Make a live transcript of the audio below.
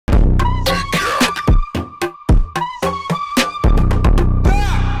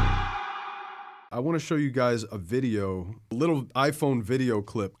want to show you guys a video, a little iPhone video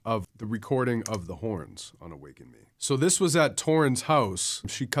clip of the recording of the horns on Awaken Me. So this was at Torin's house.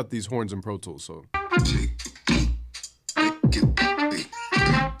 She cut these horns in Pro Tools, so.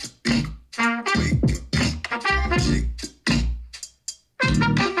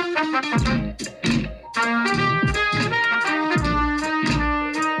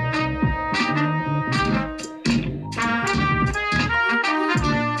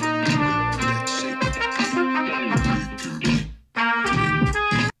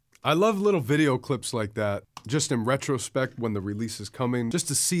 I love little video clips like that, just in retrospect when the release is coming, just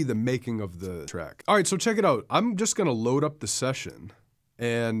to see the making of the track. All right, so check it out. I'm just gonna load up the session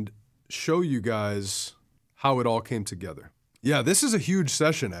and show you guys how it all came together. Yeah, this is a huge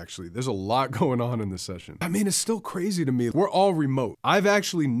session, actually. There's a lot going on in this session. I mean, it's still crazy to me. We're all remote. I've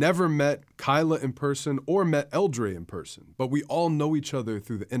actually never met Kyla in person or met L.Dre in person, but we all know each other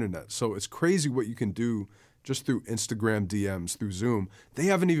through the internet. So it's crazy what you can do just through Instagram DMs, through Zoom. They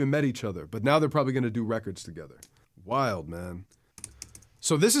haven't even met each other, but now they're probably gonna do records together. Wild, man.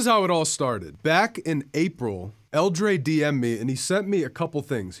 So this is how it all started. Back in April, L.Dre DM'd me and he sent me a couple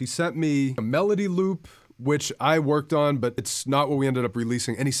things. He sent me a melody loop, which I worked on, but it's not what we ended up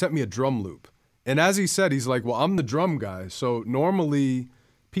releasing, and he sent me a drum loop. And as he said, he's like, well, I'm the drum guy, so normally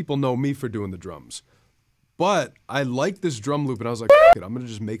people know me for doing the drums. But I like this drum loop, and I was like, F it, I'm gonna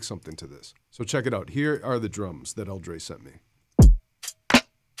just make something to this. So check it out. Here are the drums that L.Dre sent me.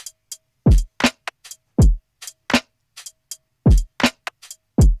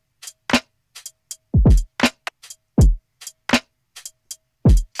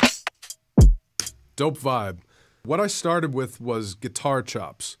 Dope vibe. What I started with was guitar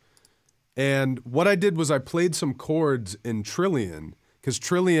chops. And what I did was I played some chords in Trillion, because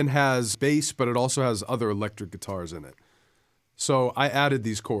Trillion has bass, but it also has other electric guitars in it. So I added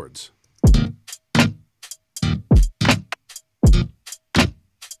these chords.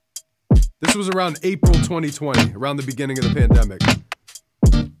 This was around April 2020, around the beginning of the pandemic.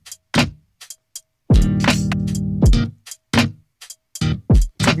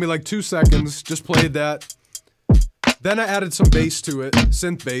 Took me like 2 seconds, just played that. Then I added some bass to it,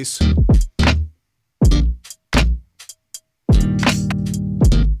 synth bass.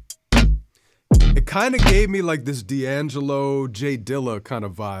 It kind of gave me like this D'Angelo, J Dilla kind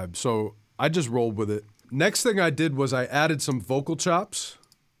of vibe, so I just rolled with it. Next thing I did was I added some vocal chops.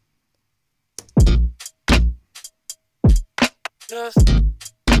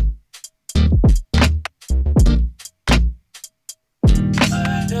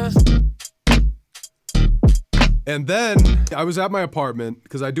 And then I was at my apartment,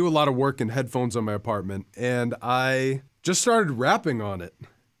 because I do a lot of work in headphones on my apartment, and I just started rapping on it.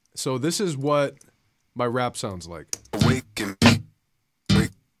 So this is what my rap sounds like. Awaken me,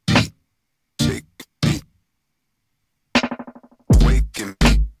 break me, shake me. Awaken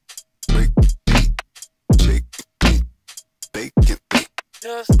me, break me, shake me. Bacon me,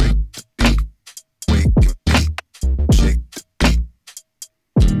 break the beat. Awaken me, shake the beat.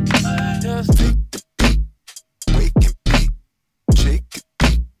 Take the beat. Awaken me, shake the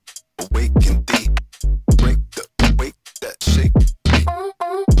beat. Awaken thee, break the wake that shake.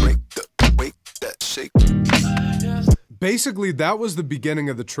 Basically, that was the beginning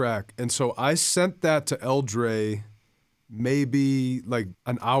of the track, and so I sent that to L.Dre maybe like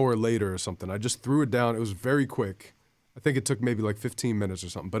an hour later or something. I just threw it down. It was very quick. I think it took maybe like 15 minutes or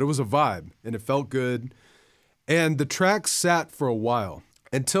something, but it was a vibe, and it felt good. And the track sat for a while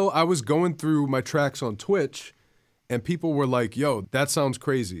until I was going through my tracks on Twitch, and people were like, yo, that sounds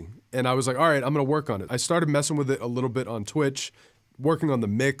crazy. And I was like, all right, I'm gonna work on it. I started messing with it a little bit on Twitch, working on the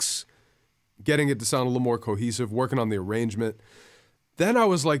mix, getting it to sound a little more cohesive, working on the arrangement. Then I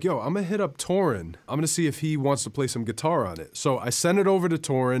was like, yo, I'm gonna hit up Torin. I'm gonna see if he wants to play some guitar on it. So I sent it over to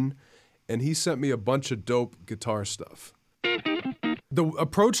Torin, and he sent me a bunch of dope guitar stuff. The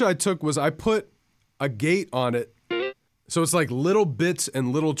approach I took was I put a gate on it, so it's like little bits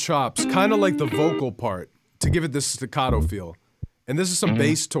and little chops, kind of like the vocal part, to give it this staccato feel. And this is some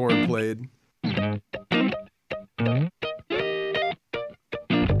bass Torin played.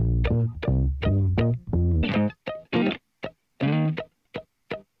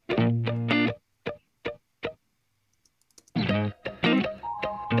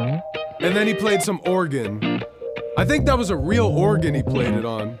 And then he played some organ. I think that was a real organ he played it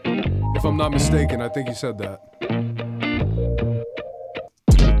on. If I'm not mistaken, I think he said that.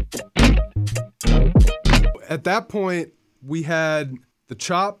 At that point, we had the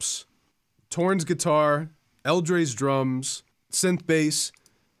chops, Torin's guitar, L.Dre's drums, synth bass,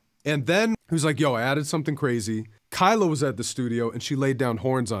 and then he was like, yo, I added something crazy. Kyla was at the studio and she laid down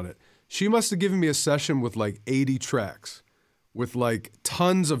horns on it. She must have given me a session with like 80 tracks, with like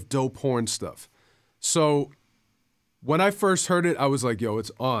tons of dope horn stuff. So when I first heard it, I was like, yo,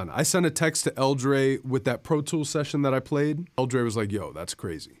 it's on. I sent a text to L.Dre with that Pro Tools session that I played. L.Dre was like, yo, that's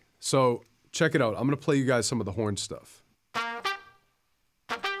crazy. So check it out. I'm gonna play you guys some of the horn stuff.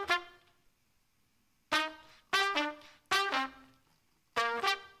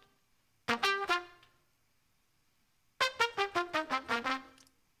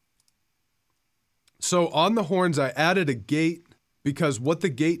 So on the horns, I added a gate because what the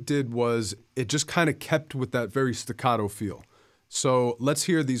gate did was it just kind of kept with that very staccato feel. So let's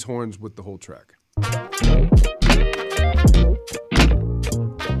hear these horns with the whole track.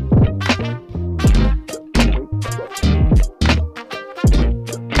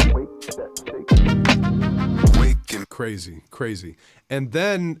 Crazy, crazy. And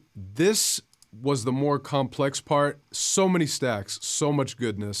then this was the more complex part. So many stacks, so much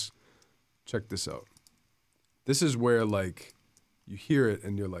goodness. Check this out. This is where, like, you hear it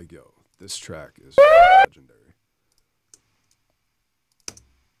and you're like, yo, this track is legendary.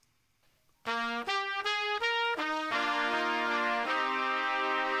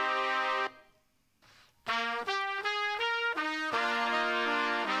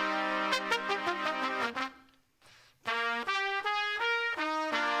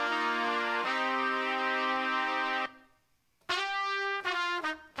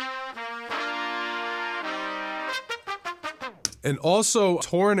 And also,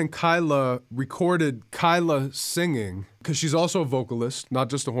 Torin and Kyla recorded Kyla singing, because she's also a vocalist,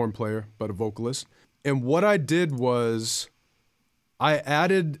 not just a horn player, but a vocalist. And what I did was, I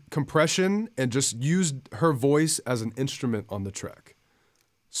added compression and just used her voice as an instrument on the track.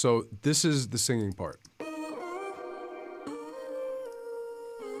 So this is the singing part.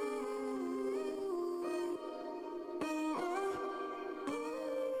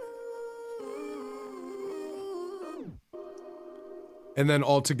 And then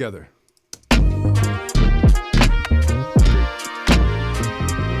all together.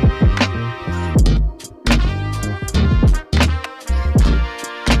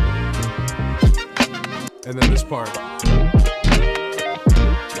 And then this part.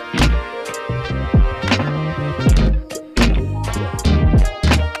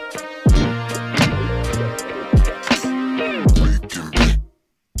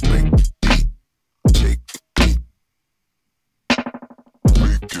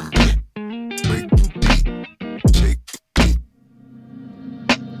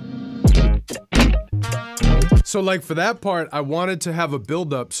 So like for that part, I wanted to have a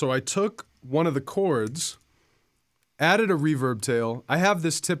build-up, so I took one of the chords, added a reverb tail. I have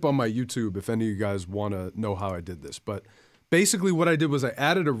this tip on my YouTube if any of you guys want to know how I did this, but basically what I did was I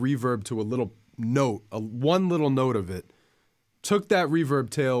added a reverb to a little note, one little note of it, took that reverb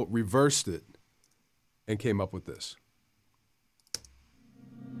tail, reversed it, and came up with this.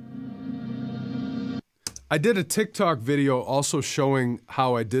 I did a TikTok video also showing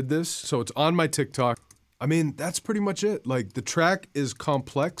how I did this, so it's on my TikTok. I mean, that's pretty much it. Like, the track is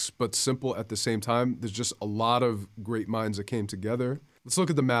complex, but simple at the same time. There's just a lot of great minds that came together. Let's look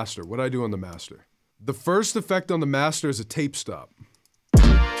at the master. What do I do on the master? The first effect on the master is a tape stop.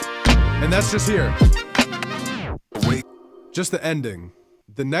 And that's just here. Wait. Just the ending.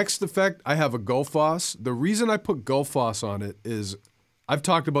 The next effect, I have a Gullfoss. The reason I put Gullfoss on it is, I've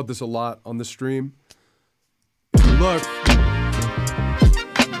talked about this a lot on the stream. If you look,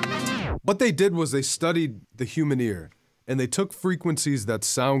 what they did was they studied the human ear, and they took frequencies that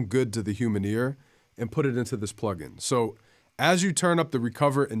sound good to the human ear and put it into this plugin. So as you turn up the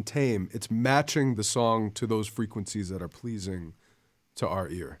recover and tame, it's matching the song to those frequencies that are pleasing to our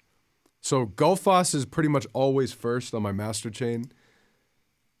ear. So Gullfoss is pretty much always first on my master chain.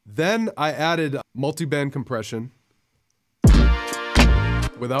 Then I added multi-band compression.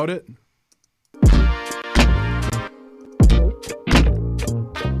 Without it,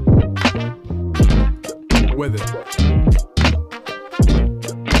 with it.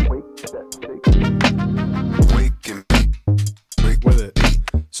 With it.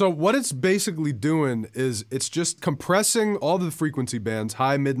 So what it's basically doing is it's just compressing all the frequency bands,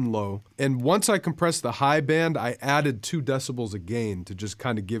 high, mid, and low. And once I compressed the high band, I added 2 decibels of gain to just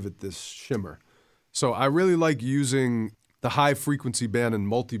kind of give it this shimmer. So I really like using the high frequency band and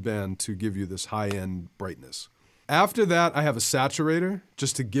multi-band to give you this high-end brightness. After that, I have a saturator,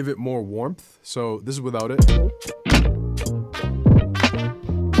 just to give it more warmth. So this is without it.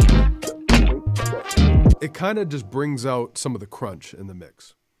 It kind of just brings out some of the crunch in the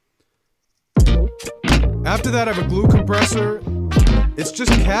mix. After that, I have a glue compressor. It's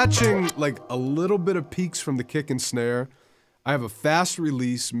just catching like a little bit of peaks from the kick and snare. I have a fast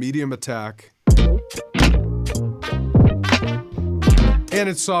release, medium attack, and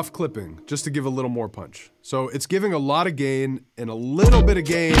it's soft clipping, just to give a little more punch. So it's giving a lot of gain and a little bit of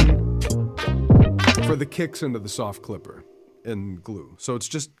gain for the kicks into the soft clipper and glue. So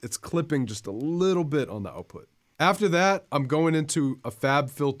it's clipping just a little bit on the output. After that, I'm going into a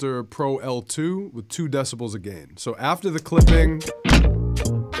FabFilter Pro-L with 2 decibels of gain. So after the clipping,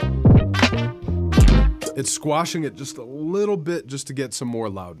 it's squashing it just a little bit just to get some more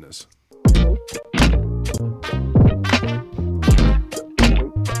loudness.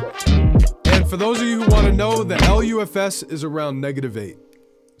 And for those of you who want to know, the LUFS is around -8.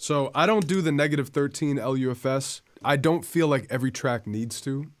 So I don't do the -13 LUFS. I don't feel like every track needs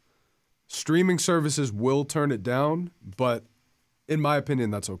to. Streaming services will turn it down, but in my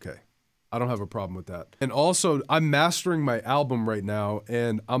opinion, that's okay. I don't have a problem with that. And also, I'm mastering my album right now,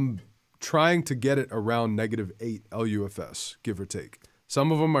 and I'm trying to get it around -8 LUFS, give or take.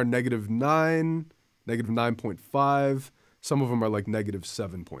 Some of them are -9, -9.5. Some of them are like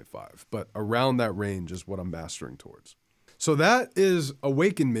 -7.5, but around that range is what I'm mastering towards. So that is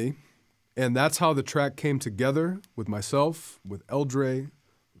Awaken Me, and that's how the track came together with myself, with L.Dre,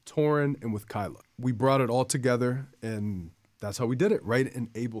 with Torin, and with Kyla. We brought it all together, and that's how we did it, right in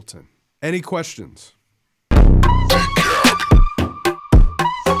Ableton. Any questions?